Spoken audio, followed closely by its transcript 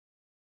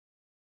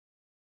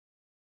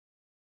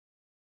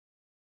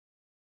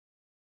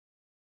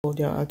told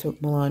you I took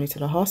Milani to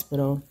the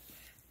hospital,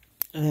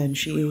 and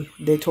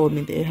they told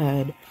me they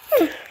had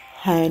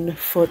hand,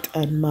 foot,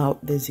 and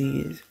mouth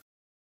disease.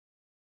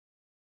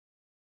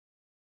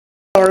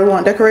 Or you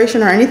want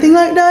decoration or anything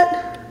like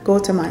that? Go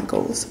to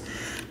Michael's.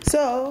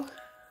 So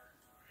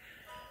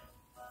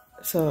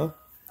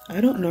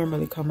I don't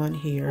normally come on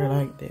here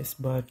like this,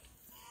 but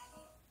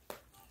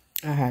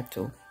I had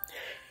to.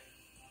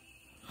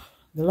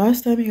 The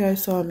last time you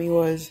guys saw me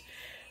was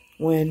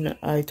when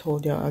I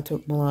told you I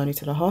took Milani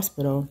to the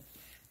hospital,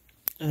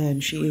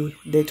 and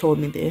they told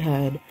me they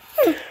had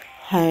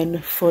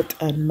hand, foot,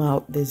 and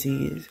mouth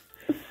disease.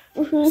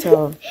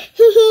 So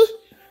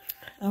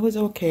I was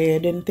okay. I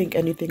didn't think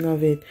anything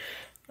of it.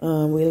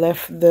 We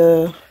left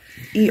the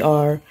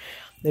ER.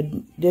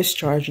 The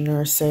discharge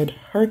nurse said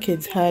her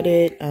kids had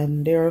it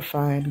and they were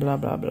fine, blah,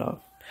 blah, blah.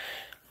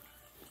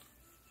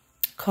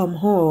 Come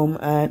home,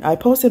 and I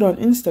posted on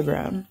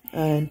Instagram,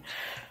 and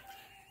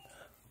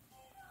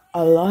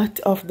a lot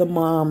of the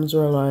moms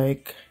were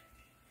like,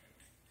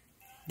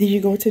 did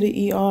you go to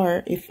the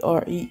ER?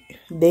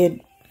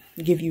 They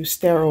give you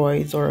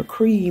steroids or a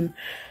cream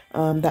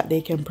that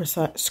they can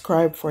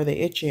prescribe for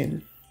the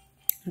itching.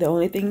 The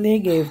only thing they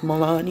gave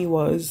Milani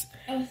was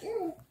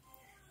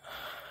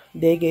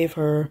they gave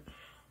her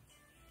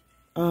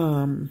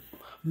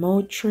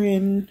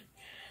Motrin,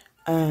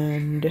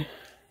 and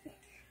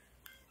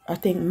I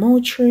think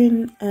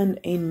Motrin and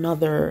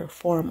another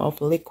form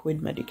of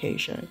liquid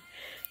medication.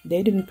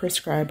 They didn't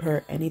prescribe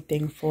her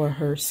anything for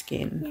her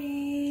skin.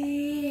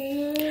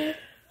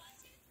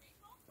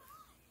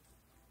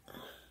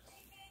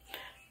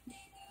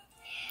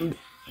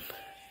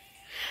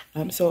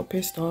 I'm so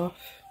pissed off.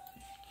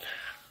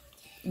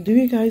 Do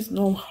you guys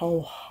know how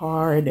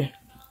hard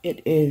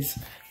it is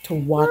to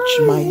watch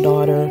my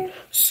daughter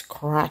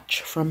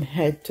scratch from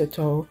head to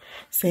toe,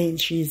 saying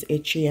she's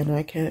itchy and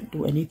I can't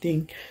do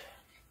anything?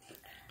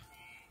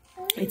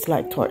 It's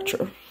like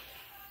torture.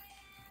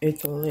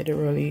 It's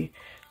literally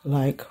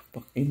like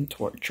fucking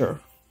torture.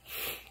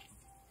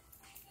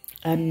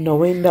 And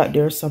knowing that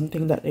there's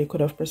something that they could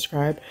have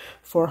prescribed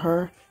for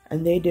her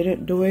and they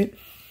didn't do it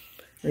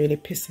really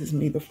pisses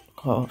me the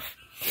fuck off.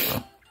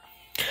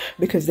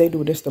 Because they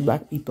do this to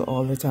black people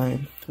all the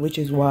time, which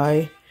is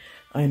why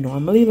I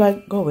normally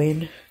like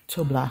going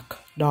to black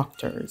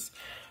doctors.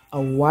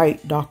 A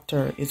white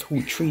doctor is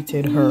who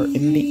treated her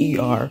in the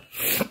ER.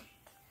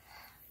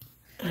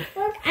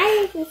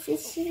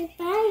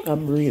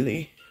 I'm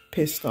really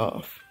pissed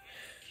off.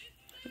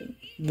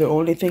 The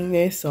only thing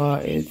they saw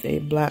is a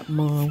black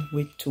mom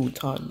with 2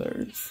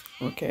 toddlers.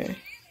 Okay,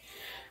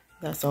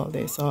 that's all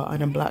they saw,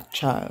 and a black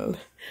child.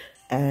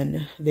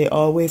 And they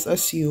always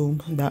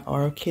assume that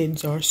our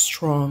kids are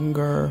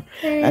stronger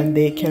and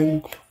they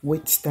can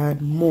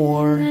withstand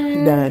more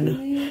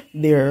than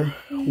their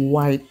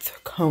white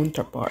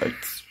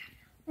counterparts.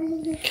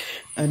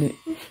 And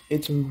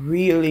it's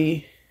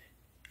really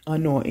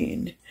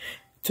annoying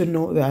to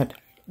know that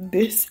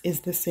this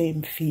is the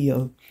same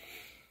field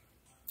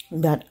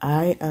that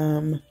I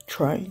am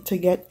trying to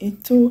get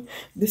into.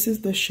 This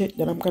is the shit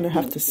that I'm gonna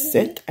have to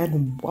sit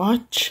and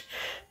watch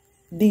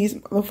these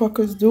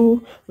motherfuckers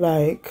do.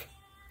 Like,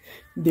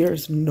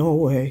 there's no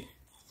way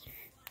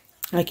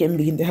I can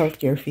be in the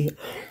healthcare field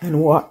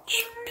and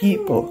watch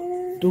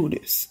people do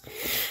this.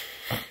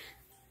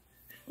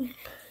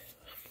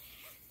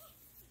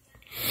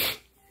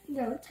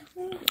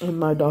 And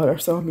my daughter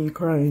saw me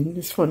crying.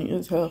 It's funny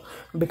as hell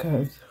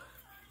because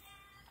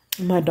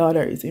my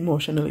daughter is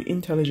emotionally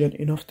intelligent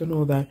enough to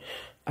know that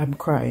I'm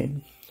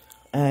crying,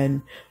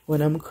 and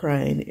when I'm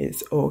crying,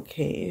 it's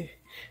okay.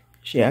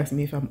 She asked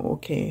me if I'm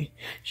okay.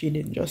 She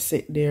didn't just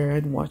sit there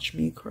and watch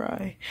me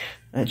cry,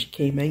 and she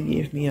came and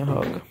gave me a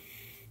hug.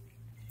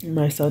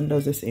 My son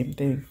does the same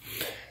thing.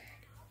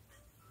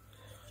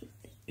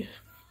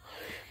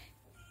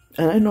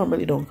 And I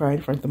normally don't cry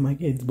in front of my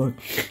kids, but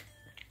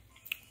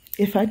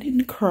if I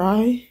didn't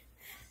cry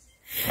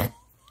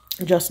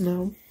just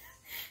now,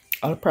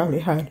 I'll probably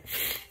had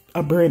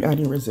a brain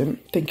aneurysm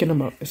thinking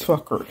about this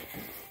fucker.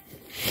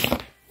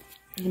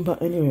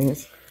 But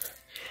anyways,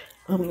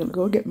 I'm gonna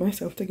go get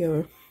myself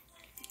together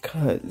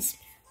because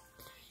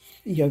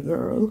your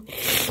girl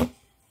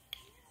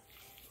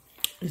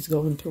is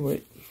going through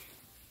it.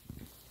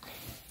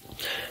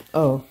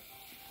 Oh,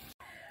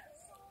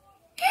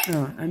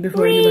 and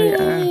before anybody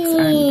asks,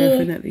 I'm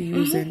definitely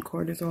using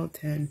cortisol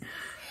 10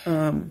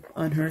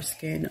 on her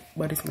skin,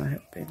 but it's not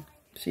helping.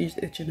 She's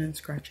itching and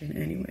scratching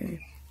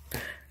anyway.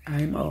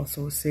 I'm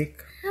also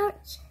sick.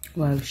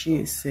 While she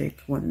is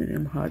sick, 1 minute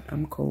I'm hot,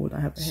 I'm cold,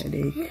 I have a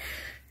headache,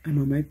 I'm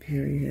on my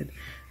period.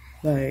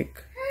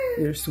 Like,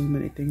 there's so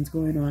many things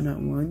going on at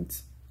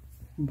once,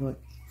 but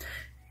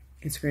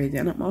it's crazy.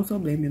 And I'm also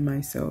blaming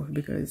myself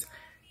because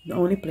the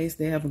only place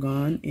they have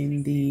gone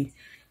in the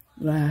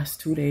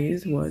last 2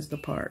 days was the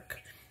park,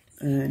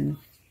 and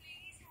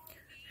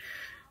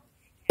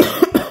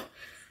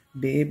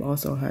Babe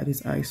also had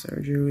his eye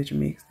surgery, which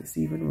makes this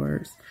even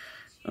worse.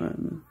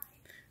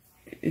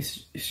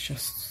 It's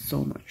just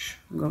so much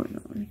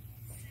going on.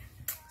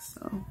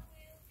 So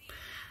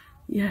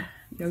Yeah,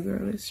 your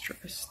girl is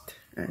stressed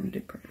and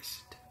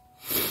depressed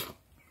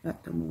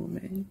at the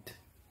moment.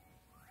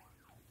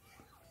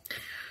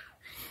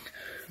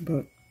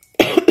 But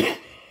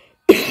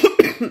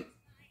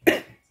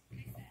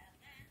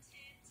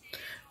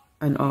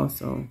and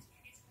also,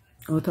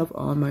 out of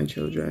all my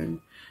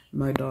children,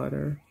 my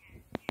daughter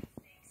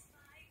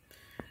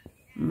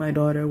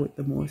with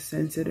the most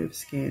sensitive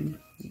skin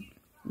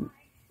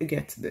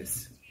gets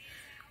this.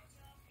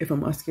 If a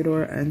mosquito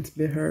or ant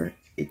bit her,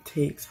 it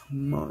takes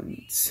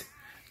months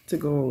to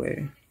go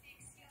away.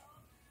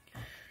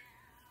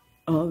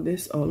 All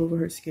this all over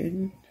her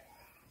skin,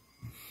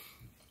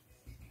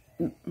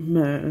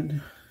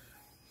 man.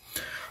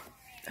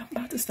 I'm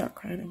about to start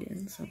crying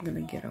again, so I'm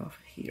gonna get off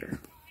here.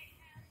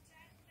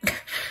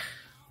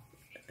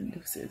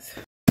 Deuces.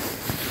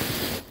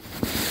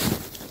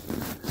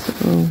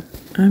 So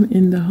I'm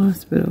in the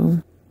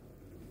hospital.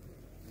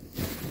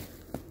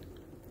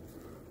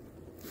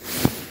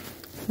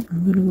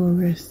 I'm gonna go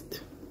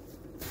rest.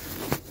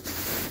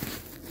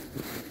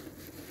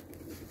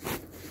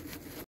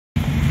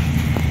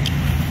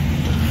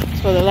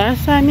 So the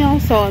last time y'all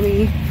saw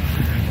me,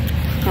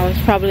 I was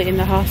probably in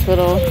the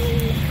hospital.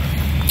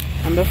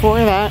 And before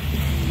that,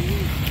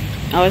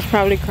 I was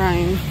probably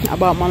crying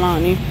about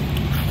Milani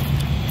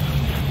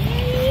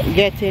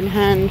getting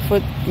hand,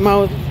 foot,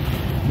 mouth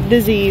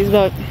disease.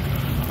 But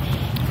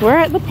we're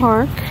at the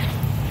park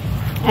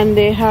and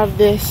they have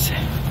this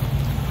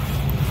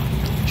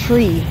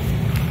tree,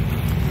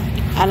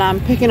 and I'm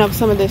picking up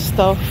some of this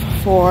stuff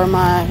for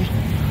my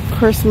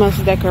Christmas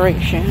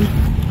decoration.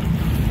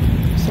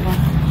 So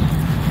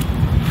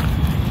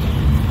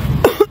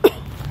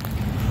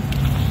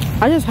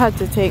I just had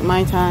to take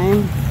my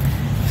time,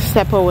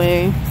 step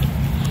away,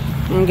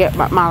 and get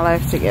my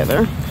life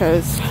together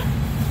because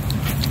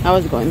I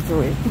was going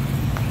through it.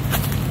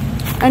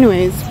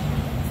 Anyways,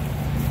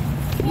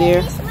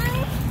 there.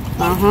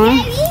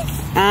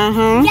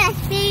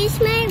 Raspberries,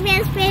 my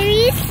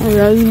raspberries.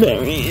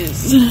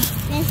 Raspberries.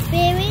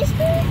 Raspberries,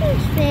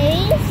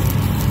 raspberries.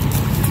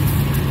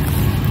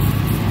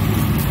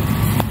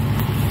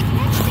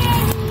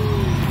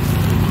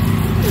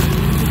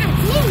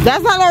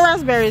 That's not no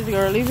raspberries,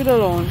 girl. Leave it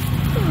alone.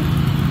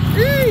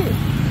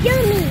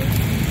 Yummy.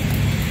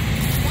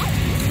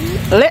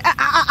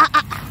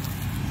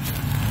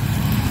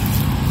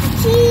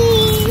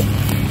 Cheese.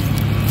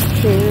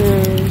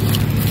 Cheers.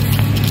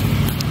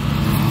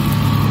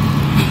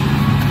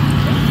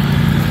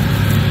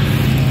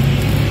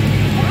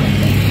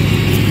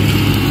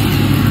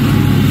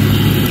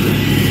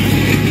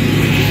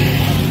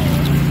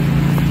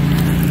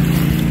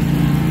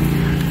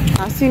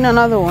 I've seen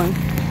another one.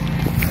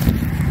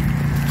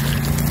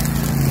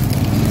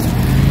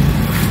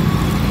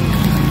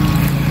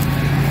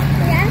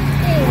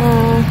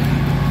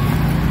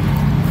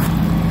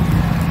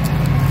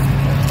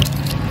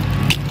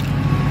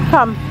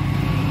 Come.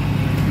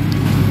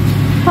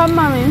 Come,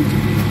 mommy.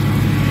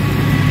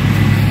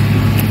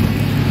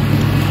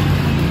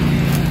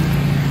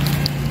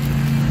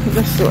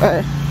 This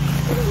way.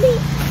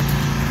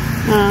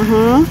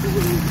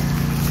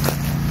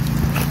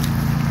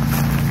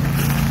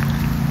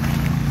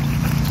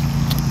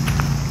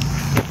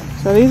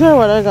 So these are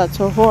what I got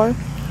so far.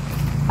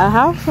 I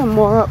have some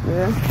more up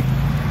there.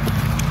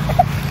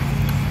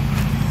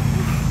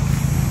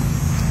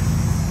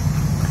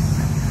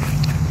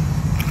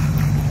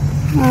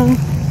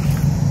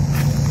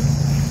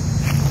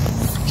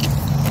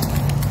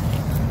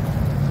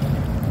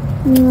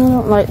 I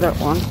don't like that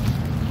one.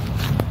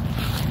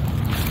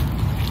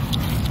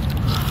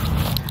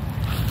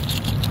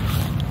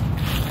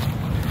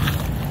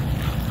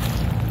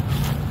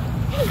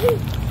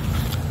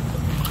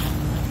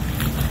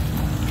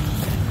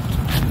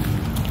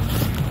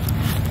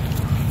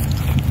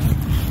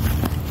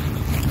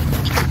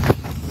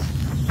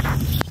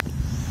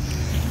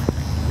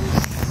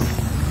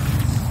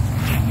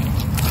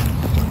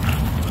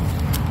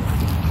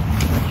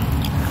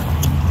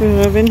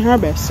 Living her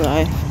best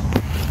life.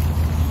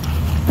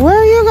 Where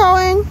are you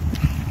going?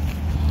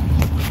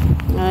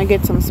 I'm gonna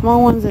get some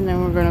small ones and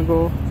then we're gonna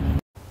go.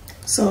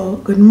 So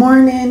good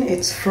morning,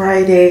 it's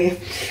Friday.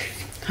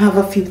 I have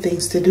a few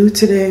things to do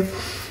today.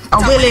 A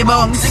willy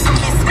bounce.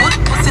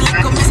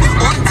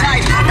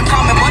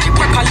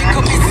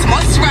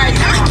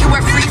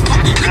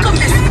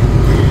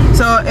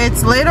 So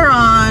it's later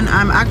on.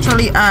 I'm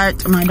actually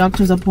at my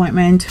doctor's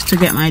appointment to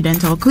get my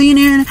dental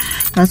cleaning.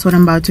 That's what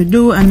I'm about to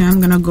do, and then I'm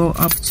gonna go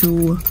up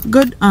to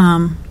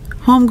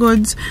Home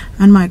Goods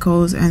and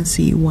Michael's and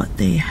see what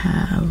they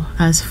have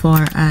as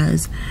far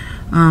as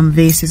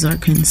vases are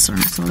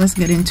concerned. So let's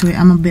get into it.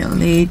 I'm a bit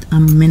late,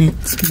 I'm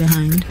minutes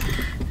behind.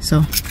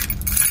 So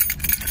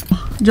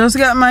just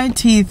got my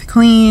teeth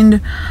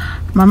cleaned.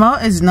 My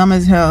mouth is numb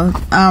as hell.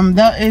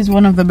 That is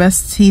one of the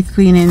best teeth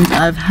cleanings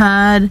I've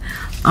had.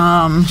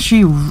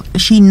 She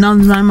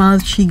numbed my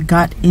mouth. She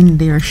got in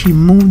there. She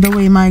moved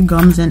away my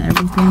gums and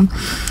everything.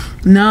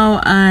 Now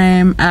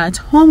I'm at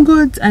Home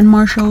Goods and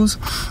Marshalls.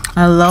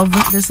 I love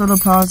this little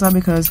plaza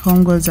because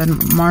Home Goods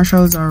and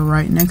Marshalls are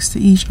right next to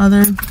each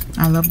other.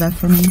 I love that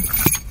for me.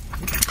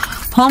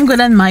 Home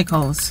Goods and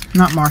Michael's,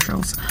 not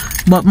Marshalls,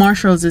 but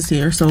Marshalls is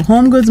here. So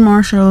Home Goods,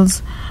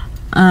 Marshalls,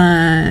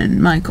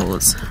 and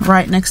Michael's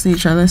right next to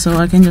each other. So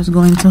I can just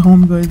go into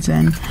Home Goods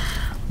and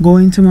go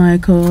into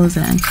Michael's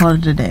and call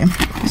it a day.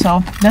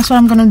 So that's what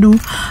I'm gonna do.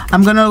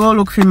 I'm gonna go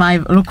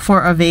look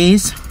for a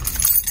vase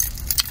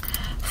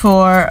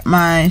for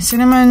my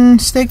cinnamon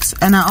sticks,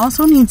 and I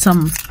also need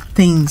some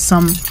things.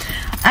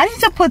 I need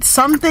to put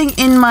something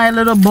in my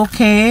little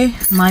bouquet,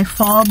 my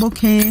fall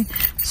bouquet,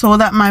 so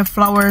that my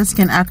flowers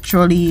can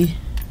actually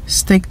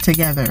stick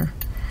together,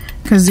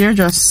 because they're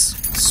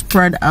just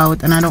spread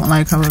out and I don't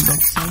like how it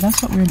looks. So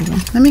that's what we're doing.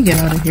 Let me get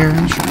out of here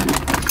and show you.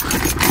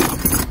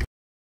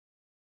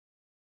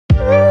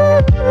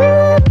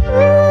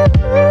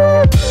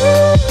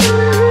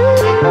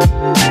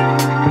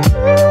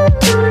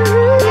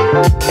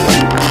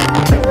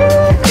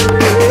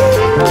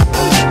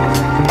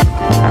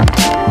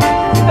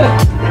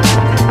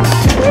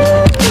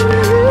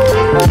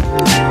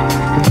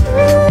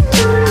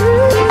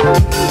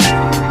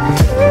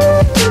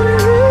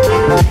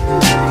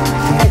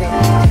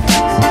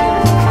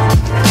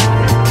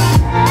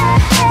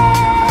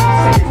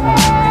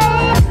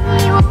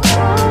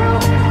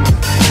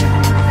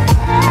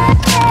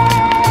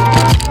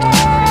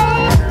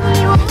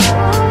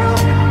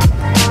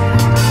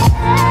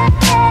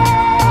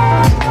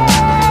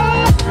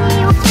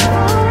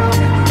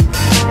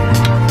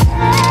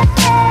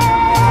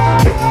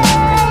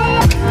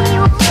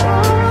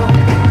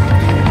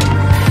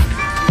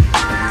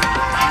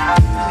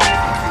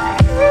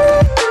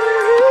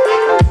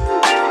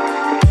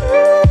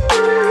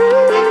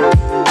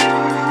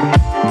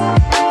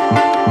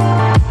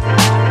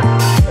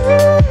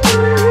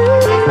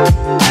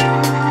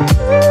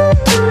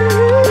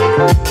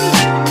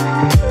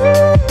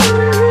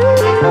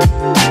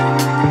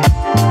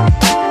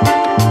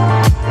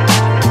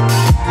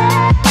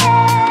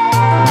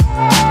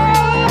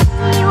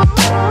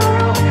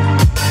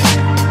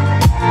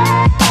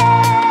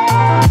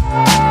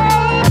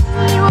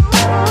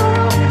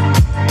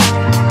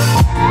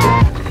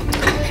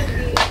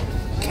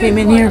 Came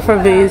in here for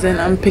vase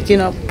and I'm picking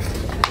up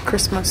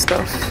Christmas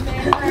stuff.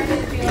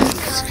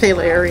 It's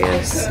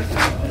hilarious.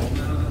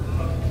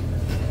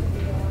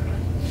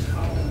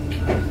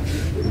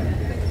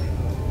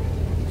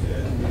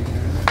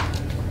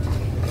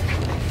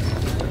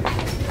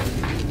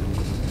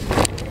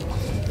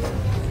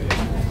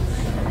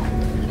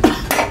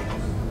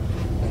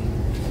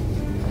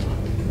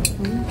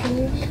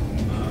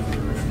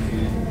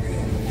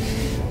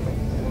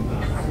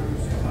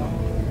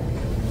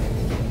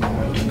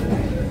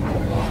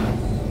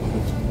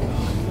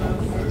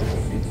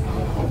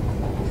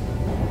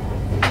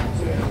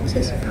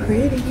 This is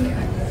pretty.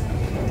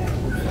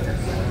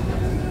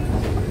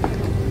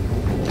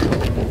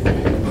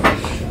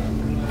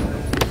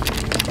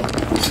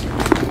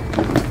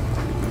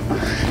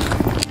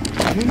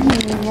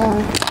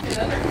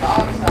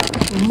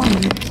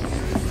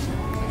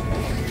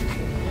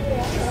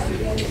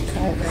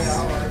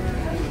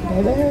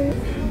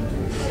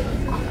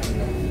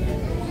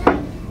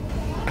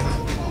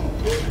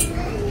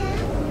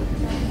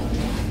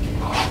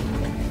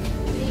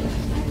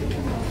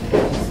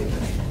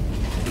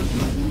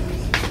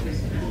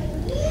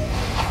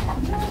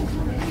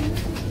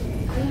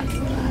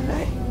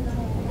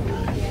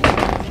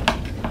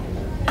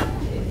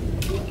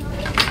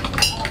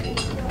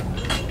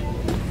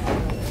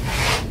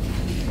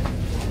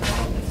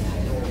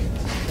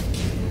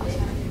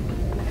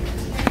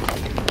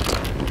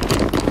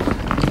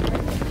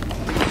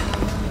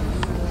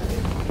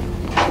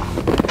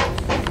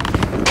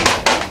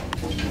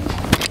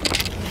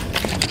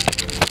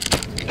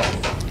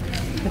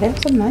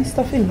 There's some nice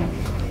stuff in here.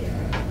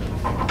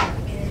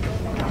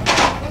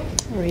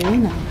 Really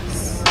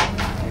nice.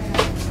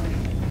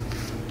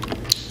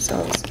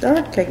 So it's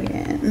dark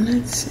again.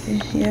 Let's see.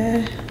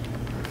 Yeah.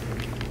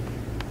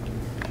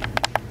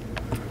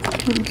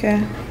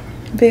 Okay.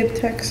 Babe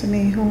texted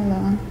me. Hold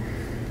on.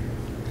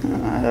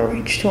 I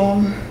reached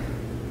home.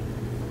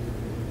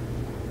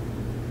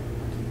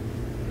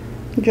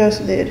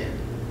 Just did.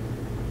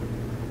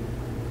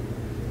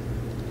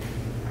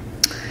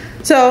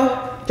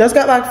 So just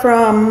got back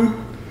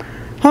from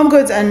Home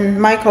Goods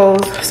and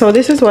Michael's. So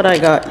this is what I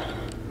got.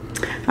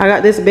 I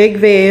got this big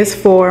vase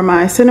for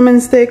my cinnamon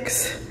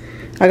sticks.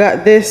 I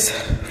got this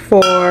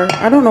for,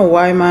 I don't know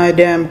why my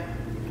damn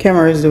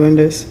camera is doing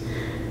this,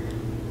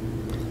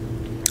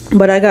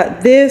 but I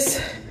got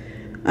this,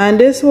 and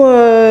this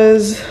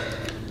was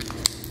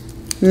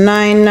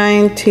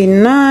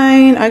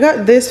 $9.99. I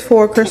got this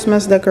for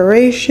Christmas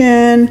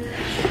decoration.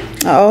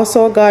 I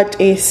also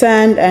got a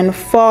sand and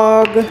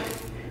fog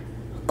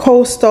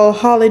coastal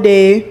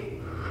holiday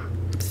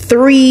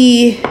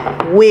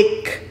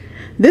 3-wick.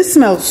 This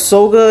smells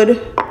so good.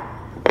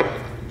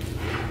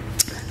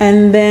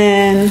 And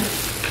then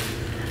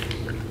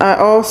I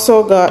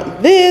also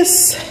got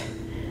this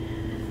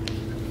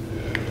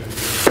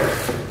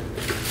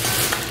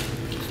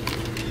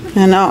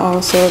And I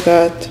also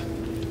got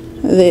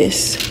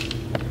this.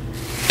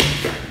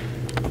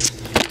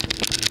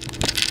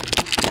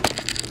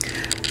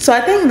 So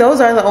I think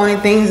those are the only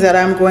things that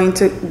I'm going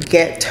to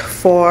get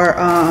for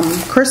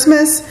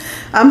Christmas.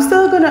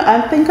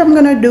 I think I'm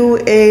gonna do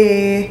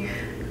a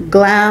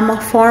glam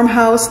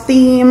farmhouse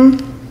theme.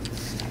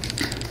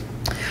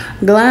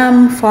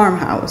 Glam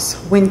farmhouse,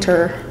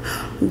 winter.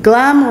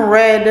 Glam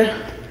red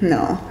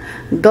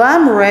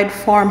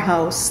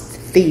farmhouse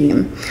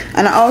theme.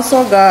 And I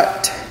also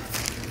got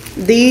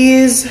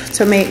these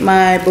to make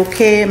my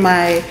bouquet,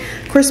 my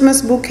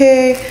Christmas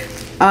bouquet.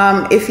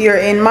 If you're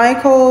in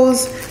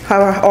Michael's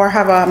or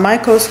have a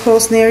Michael's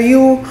close near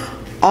you,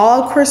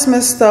 all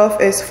Christmas stuff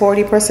is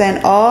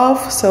 40%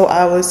 off. So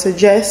I would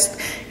suggest,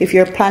 if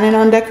you're planning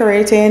on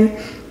decorating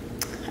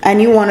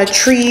and you want a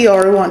tree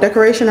or you want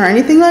decoration or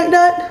anything like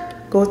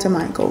that, go to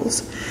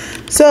Michael's.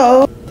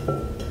 So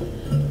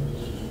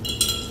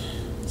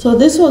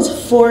this was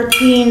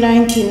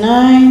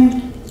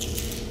 $14.99.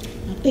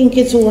 I think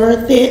it's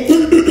worth it.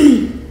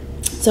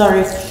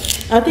 Sorry,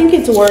 I think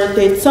it's worth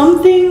it.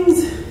 Some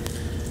things,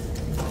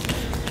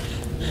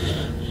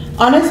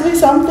 honestly,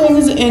 some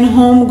things in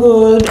Home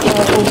Good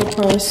are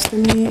overpriced to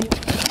me,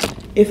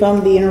 if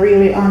I'm being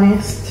really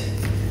honest.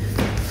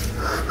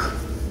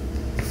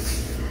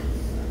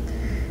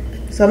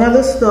 Some of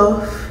the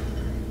stuff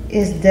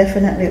is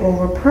definitely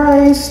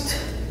overpriced.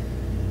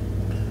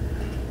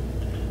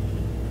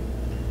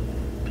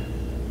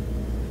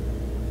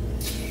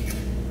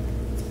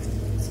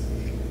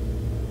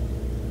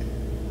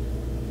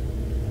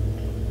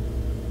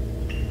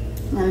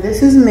 And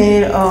this is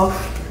made of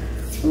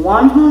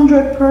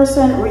 100%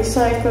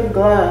 recycled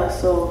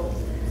glass, so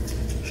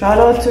shout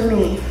out to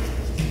me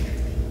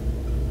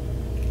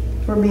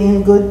for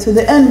being good to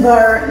the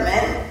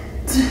environment.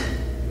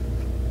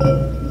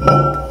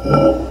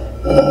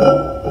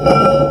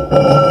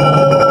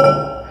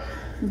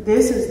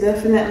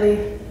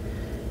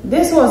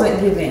 This wasn't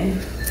given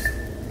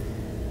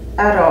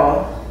at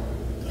all.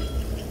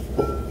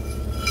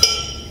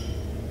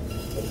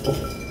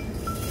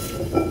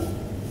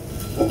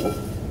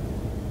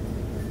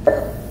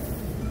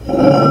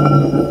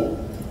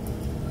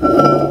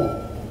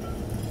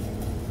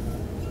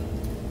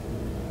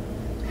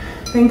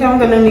 I think I'm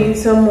gonna need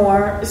some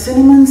more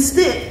cinnamon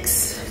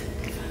sticks.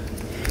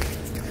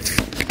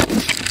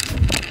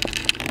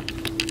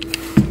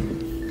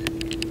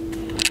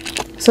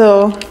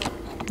 So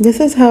this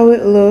is how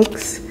it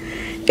looks.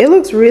 It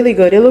looks really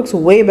good. It looks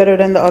way better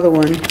than the other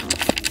one.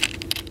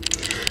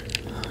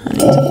 I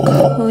need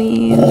to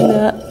clean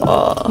that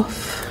off.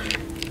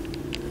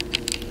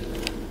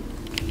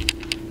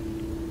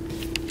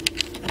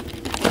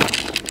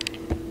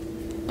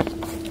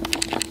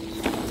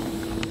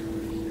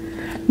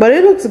 But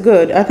it looks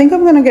good. I think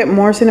I'm gonna get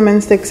more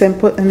cinnamon sticks and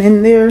put them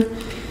in there,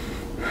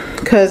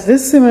 because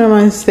this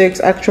cinnamon sticks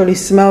actually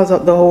smells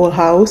up the whole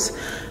house.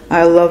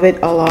 I love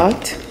it a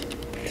lot.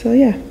 So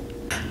yeah.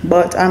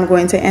 But I'm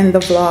going to end the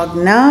vlog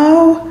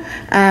now,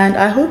 and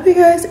I hope you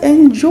guys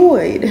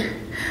enjoyed.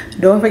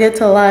 Don't forget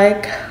to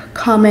like,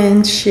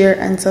 comment, share,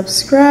 and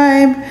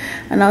subscribe.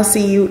 And I'll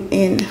see you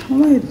in, oh,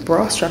 my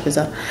bra strap is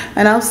up.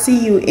 And I'll see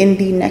you in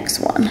the next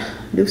one.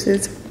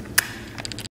 Deuces.